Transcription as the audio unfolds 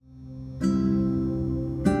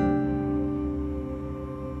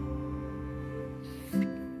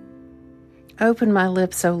Open my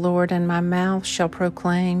lips, O Lord, and my mouth shall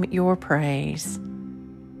proclaim your praise.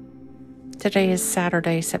 Today is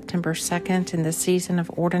Saturday, September 2nd, in the season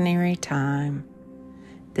of ordinary time.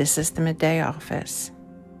 This is the Midday office.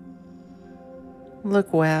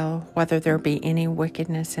 Look well whether there be any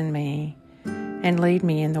wickedness in me, and lead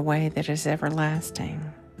me in the way that is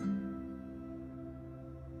everlasting.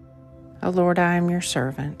 O Lord, I am your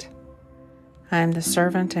servant. I am the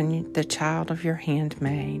servant and the child of your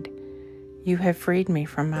handmaid. You have freed me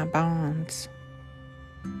from my bonds.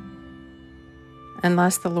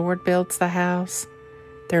 Unless the Lord builds the house,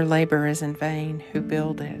 their labor is in vain who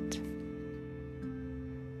build it.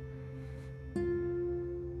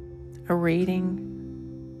 A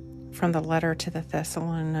reading from the letter to the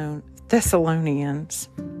Thessalonians.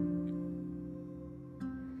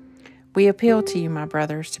 We appeal to you, my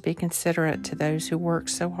brothers, to be considerate to those who work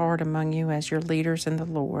so hard among you as your leaders in the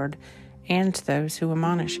Lord, and those who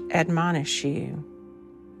admonish you.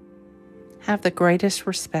 Have the greatest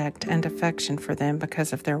respect and affection for them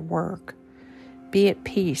because of their work. Be at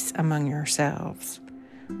peace among yourselves.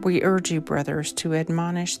 We urge you, brothers, to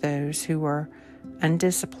admonish those who are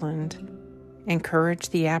undisciplined, encourage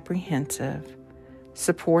the apprehensive,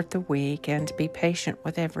 support the weak, and be patient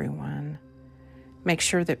with everyone. Make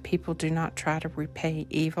sure that people do not try to repay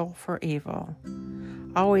evil for evil.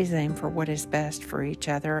 Always aim for what is best for each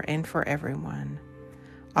other and for everyone.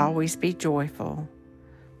 Always be joyful.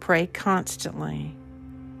 Pray constantly.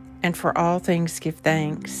 And for all things give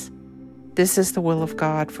thanks. This is the will of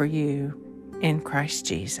God for you in Christ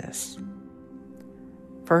Jesus.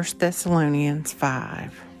 1 Thessalonians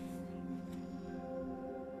 5.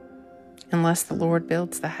 Unless the Lord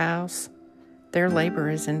builds the house, their labor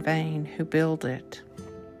is in vain who build it.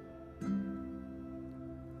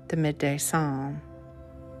 The Midday Psalm.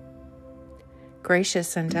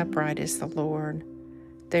 Gracious and upright is the Lord.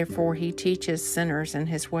 Therefore he teaches sinners in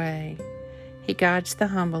his way. He guides the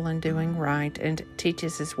humble in doing right and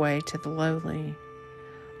teaches his way to the lowly.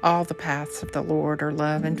 All the paths of the Lord are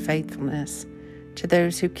love and faithfulness to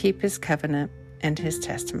those who keep his covenant and his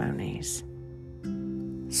testimonies.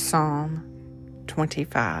 Psalm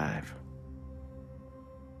 25.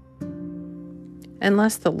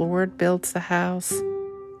 Unless the Lord builds the house,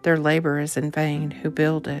 their labor is in vain who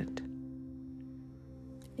build it.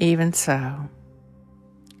 Even so,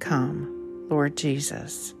 come, Lord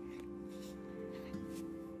Jesus.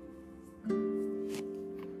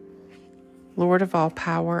 Lord of all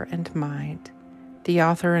power and might, the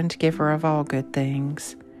author and giver of all good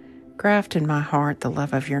things, graft in my heart the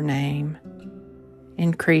love of your name.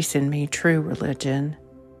 Increase in me true religion.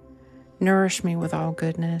 Nourish me with all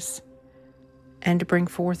goodness, and bring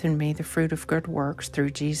forth in me the fruit of good works through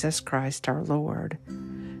Jesus Christ our Lord,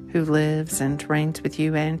 who lives and reigns with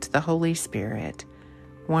you and the Holy Spirit,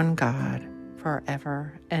 one God,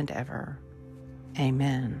 forever and ever.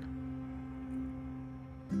 Amen.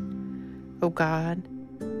 O God,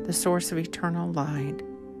 the source of eternal light,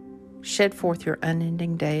 shed forth your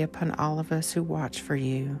unending day upon all of us who watch for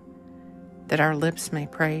you, that our lips may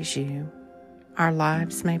praise you, our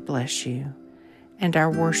lives may bless you, and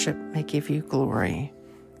our worship may give you glory.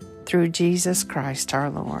 Through Jesus Christ our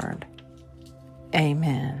Lord.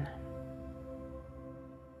 Amen.